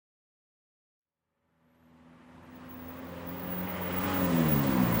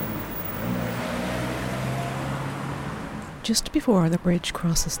Just before the bridge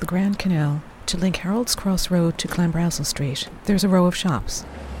crosses the Grand Canal to link Harold's Cross Road to Clanbrassil Street, there's a row of shops.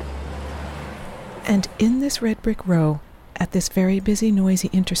 And in this red brick row, at this very busy, noisy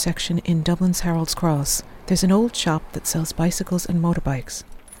intersection in Dublin's Harold's Cross, there's an old shop that sells bicycles and motorbikes.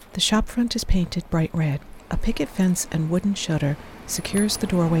 The shop front is painted bright red. A picket fence and wooden shutter secures the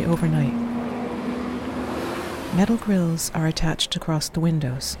doorway overnight. Metal grills are attached across the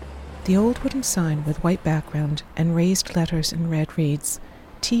windows. The old wooden sign with white background and raised letters in red reads,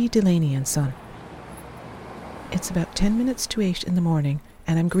 T. Delaney and Son. It's about 10 minutes to 8 in the morning,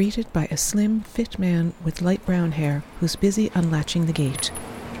 and I'm greeted by a slim, fit man with light brown hair who's busy unlatching the gate.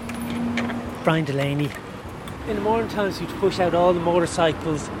 Brian Delaney. In the morning times we push out all the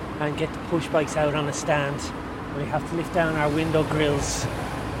motorcycles and get the push bikes out on a stand. We have to lift down our window grills.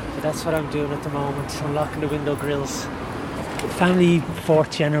 So that's what I'm doing at the moment, unlocking the window grills. Family,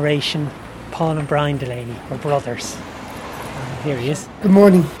 4th generation, Paul and Brian Delaney, we're brothers. Here he is. Good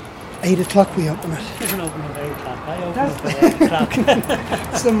morning. 8 o'clock we open it. He doesn't open at 8 o'clock. I open at 8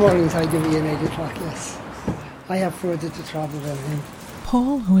 o'clock. Some mornings I give you an 8 o'clock, yes. I have further to travel than him.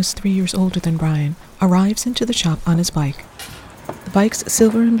 Paul, who is 3 years older than Brian, arrives into the shop on his bike. The bike's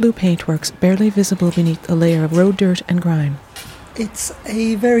silver and blue paintwork's barely visible beneath a layer of road dirt and grime. It's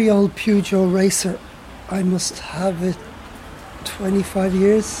a very old Peugeot racer. I must have it 25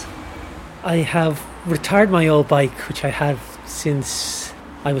 years. I have retired my old bike, which I had since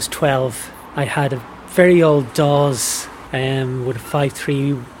I was 12. I had a very old Dawes with a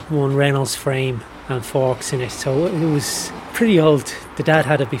 531 Reynolds frame and forks in it, so it was pretty old. The dad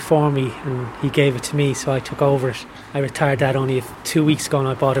had it before me and he gave it to me, so I took over it. I retired that only 2 weeks ago and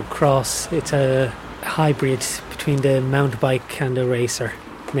I bought a Cross. It's a hybrid between the mountain bike and the racer,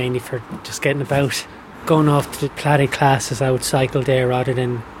 mainly for just getting about. Going off to the Plaid classes, I would cycle there rather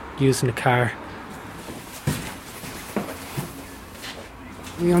than using the car.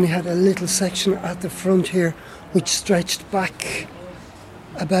 We only had a little section at the front here which stretched back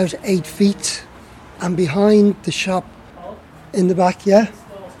about 8 feet, and behind the shop in the back, yeah?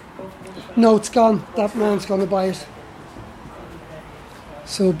 No, it's gone. That man's going to buy it.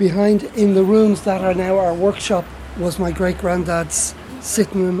 So behind, in the rooms that are now our workshop, was my great-granddad's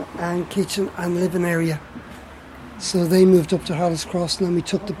sitting room and kitchen and living area. So they moved up to Harold's Cross and then we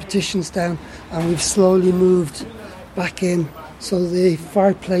took the partitions down and we've slowly moved back in. So the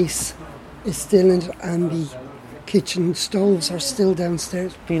fireplace is still in it and the kitchen stoves are still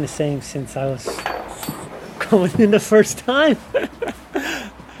downstairs. It's been the same since I was going in the first time.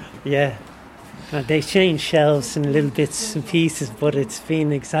 Yeah. And they changed shelves and little bits and pieces, but it's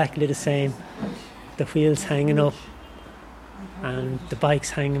been exactly the same. The wheels hanging up and the bikes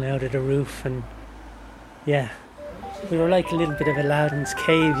hanging out of the roof, and yeah, we were like a little bit of Aladdin's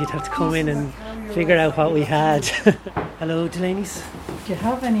cave. You'd have to come in and figure out what we had. Hello, Delaney's. Do you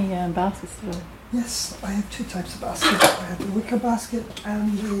have any baskets though? Yes, I have 2 types of baskets. I have the wicker basket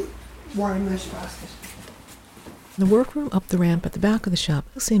and the wire mesh basket. The workroom up the ramp at the back of the shop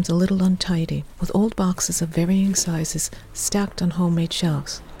seems a little untidy, with old boxes of varying sizes stacked on homemade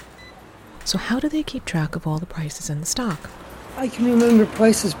shelves. So how do they keep track of all the prices in the stock? I can remember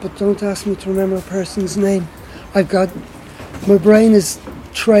prices, but don't ask me to remember a person's name. My brain is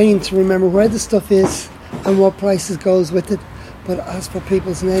trained to remember where the stuff is and what prices goes with it. But as for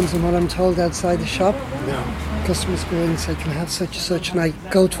people's names and what I'm told outside the shop, customers go in and say, can I have such and such? And I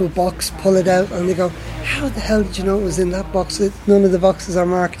go to a box, pull it out, and they go, how the hell did you know it was in that box? None of the boxes are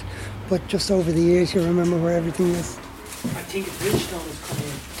marked. But just over the years, you remember where everything is. I think Bridgestone is coming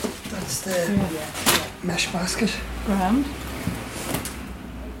in. That's the mesh basket. Grand.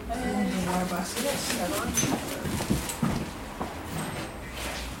 And the wire basket.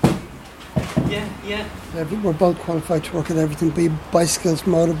 Yeah. We're both qualified to work at everything, be bicycles,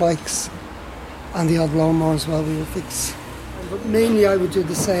 motorbikes, and the odd lawnmower as well we will fix. But mainly I would do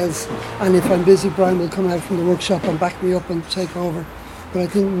the sales, and if I'm busy, Brian will come out from the workshop and back me up and take over. But I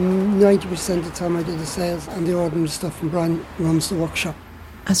think 90% of the time I do the sales and the ordinary stuff, and Brian runs the workshop.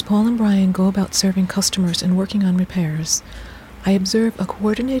 As Paul and Brian go about serving customers and working on repairs, I observe a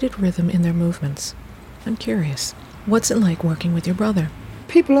coordinated rhythm in their movements. I'm curious, what's it like working with your brother?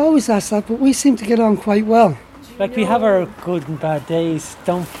 People always ask that, but we seem to get on quite well. Like, we have our good and bad days.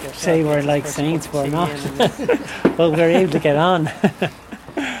 Don't say we're like saints, we're not. But we're able to get on.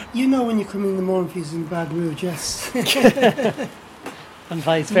 You know when you come in the morning if he's in a bad mood, yes. And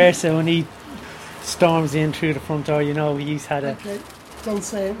vice versa, when he storms in through the front door, you know, he's had a... Okay, don't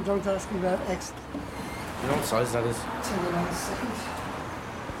say it, don't ask me about X. You know what size that is? Tell you last second.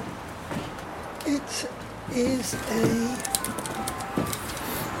 It is a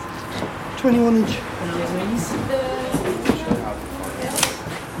 21 inch.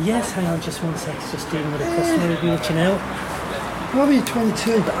 Yes, hang on just one sec. Just dealing with a customer. Will be with you now. Probably a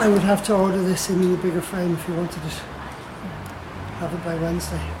 22, but I would have to order this in a bigger frame if you wanted it. Have it by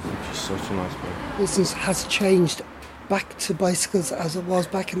Wednesday. She's such a nice boy. Business has changed back to bicycles as it was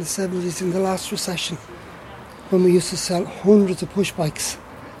back in the 70s in the last recession, when we used to sell hundreds of push bikes.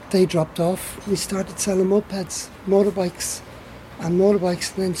 They dropped off. We started selling mopeds, motorbikes, and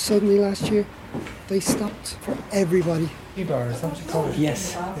then suddenly last year they stopped for everybody. E-bar, is that what you call it?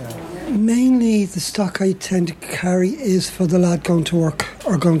 Yes. Mainly the stock I tend to carry is for the lad going to work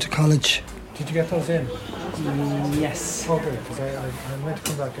or going to college. Did you get those in? Yes. Okay, because I meant to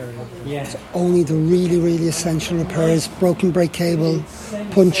come back earlier. Yeah. Only the really, really essential repairs, broken brake cable,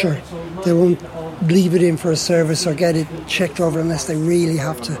 puncture. They won't leave it in for a service or get it checked over unless they really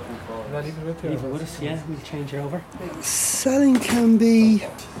have to. Can I leave it with you? Leave it with us, yeah. We'll change it over. Selling can be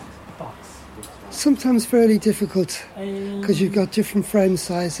sometimes fairly difficult because you've got different frame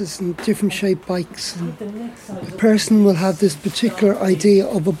sizes and different shaped bikes. And the person will have this particular idea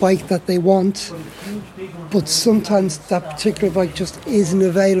of a bike that they want, but sometimes that particular bike just isn't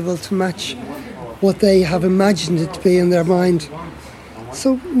available to match what they have imagined it to be in their mind.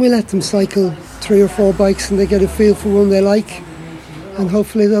 So we let them cycle 3 or 4 bikes and they get a feel for one they like, and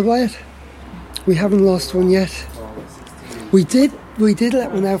hopefully they'll buy it. We haven't lost one yet. We did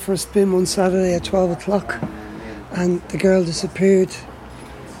let one out for a spin one Saturday at 12 o'clock, and the girl disappeared,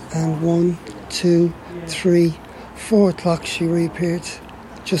 and 1, 2, 3, 4 o'clock she reappeared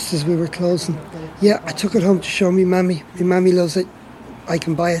just as we were closing. Yeah, I took it home to show me mammy. My mammy loves it. I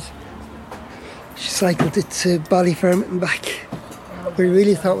can buy it. She cycled it to Ballyfermot and back. We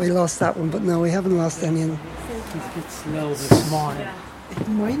really thought we lost that one, but no, we haven't lost any of them. It's slow this morning. It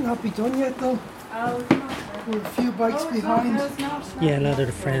might not be done yet though. We're a few bikes behind. Yeah, a lot of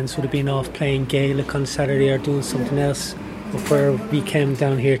the friends would have been off playing Gaelic on Saturday or doing something else before we came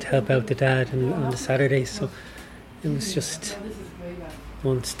down here to help out the dad on the Saturday. So it was just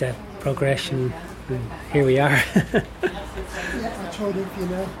one step progression, and here we are. Yeah, I'll throw it in for you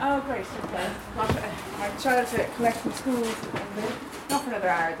now. Oh, great, okay. My child to collect from school. Not for another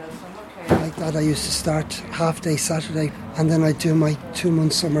hour though, so I'm okay. Like that, I used to start half day Saturday, and then I'd do my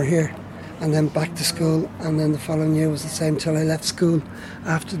 2-month summer here, and then back to school, and then the following year was the same till I left school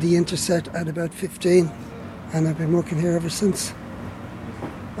after the interset at about 15, and I've been working here ever since.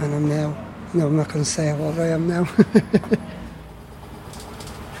 And I'm now, no, I'm not going to say how old I am now.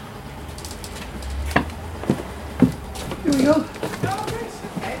 Here we go.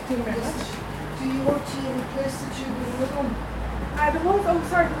 Thank you very much. Do you want to replace the tube with another one? The ones, oh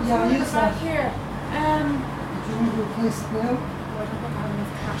sorry, the Yeah, ones in use the back that. here. Do you want to replace it now?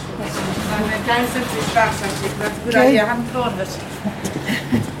 I'm down simply fast actually, that's a good Okay. idea, I hadn't thought of it.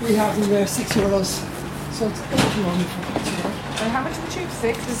 We have them there, €6. So it's 81 for How much is the tube?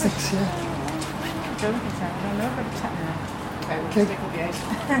 6, is it? 6, yeah. Joking, sorry, I don't know about the 10 now. Okay, we'll Okay. stick with the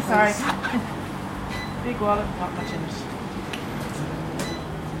 8. Sorry. Big wallet, not much in it.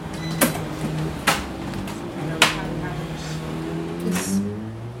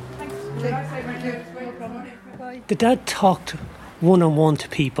 The dad talked one-on-one to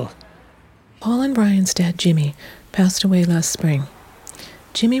people. Paul and Brian's dad, Jimmy, passed away last spring.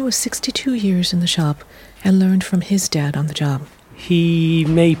 Jimmy was 62 years in the shop and learned from his dad on the job. He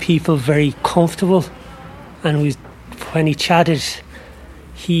made people very comfortable, and when he chatted,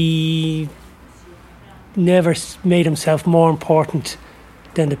 he never made himself more important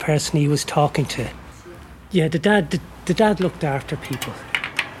than the person he was talking to. Yeah, the dad looked after people.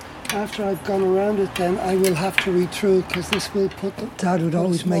 After I've gone around it, then I will have to read through it because this will put. Dad would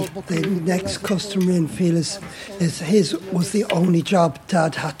always make the next customer in feel as his was the only job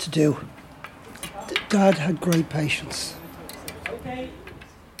Dad had to do. Dad had great patience.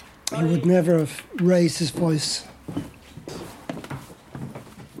 He would never have raised his voice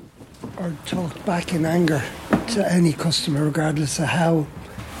or talked back in anger to any customer, regardless of how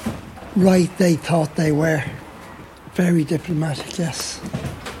right they thought they were. Very diplomatic, yes.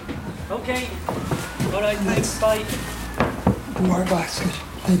 Okay. All right, thanks. Bye. More basket.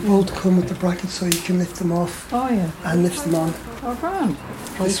 They both come with the brackets so you can lift them off Oh yeah. and lift them on. Oh grand.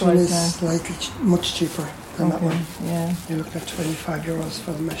 This one is slightly much cheaper than that one. Yeah. You're looking at €25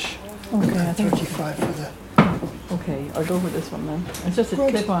 for the mesh. Okay, I And think. 35 for the... Okay, I'll go with this one then. It's just a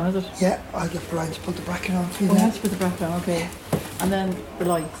Good. clip on, is it? Yeah, I'll get Brian to put the bracket on for you Oh, now. that's for the background, okay. And then the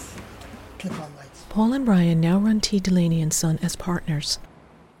lights. Clip on lights. Paul and Brian now run T. Delaney and Son as partners.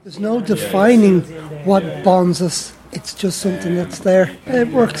 There's no defining what bonds us. It's just something that's there. It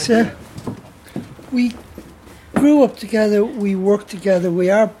works, yeah. We grew up together. We work together. We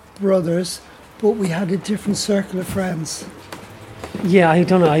are brothers, but we had a different circle of friends. Yeah, I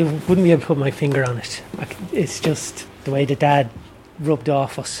don't know. I wouldn't be able to put my finger on it. It's just the way the dad rubbed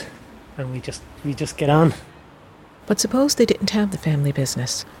off us, and we just get on. But suppose they didn't have the family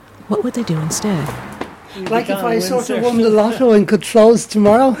business. What would they do instead? Like if I sort of won the lotto and could close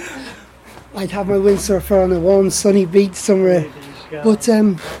tomorrow, I'd have my windsurfer on a warm sunny beach somewhere. But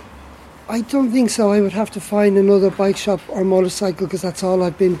I don't think so. I would have to find another bike shop or motorcycle, because that's all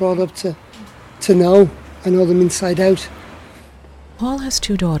I've been brought up to know. I know them inside out. Paul has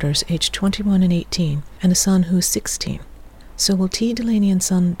 2 daughters, aged 21 and 18, and a son who's 16. So will T. Delaney and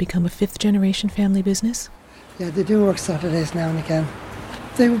Son become a 5th-generation family business? Yeah, they do work Saturdays now and again.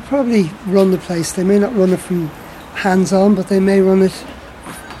 They would probably run the place. They may not run it from hands-on, but they may run it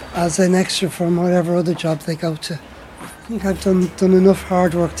as an extra from whatever other job they go to. I think I've done enough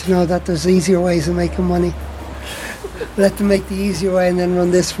hard work to know that there's easier ways of making money. Let them make the easier way and then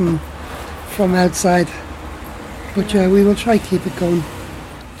run this from outside. But yeah, we will try to keep it going.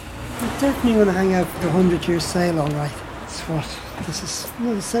 We're definitely going to hang out for the 100-year sale, all right. It's what? This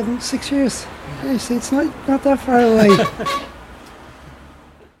is 6 years. Yeah, see, it's not that far away.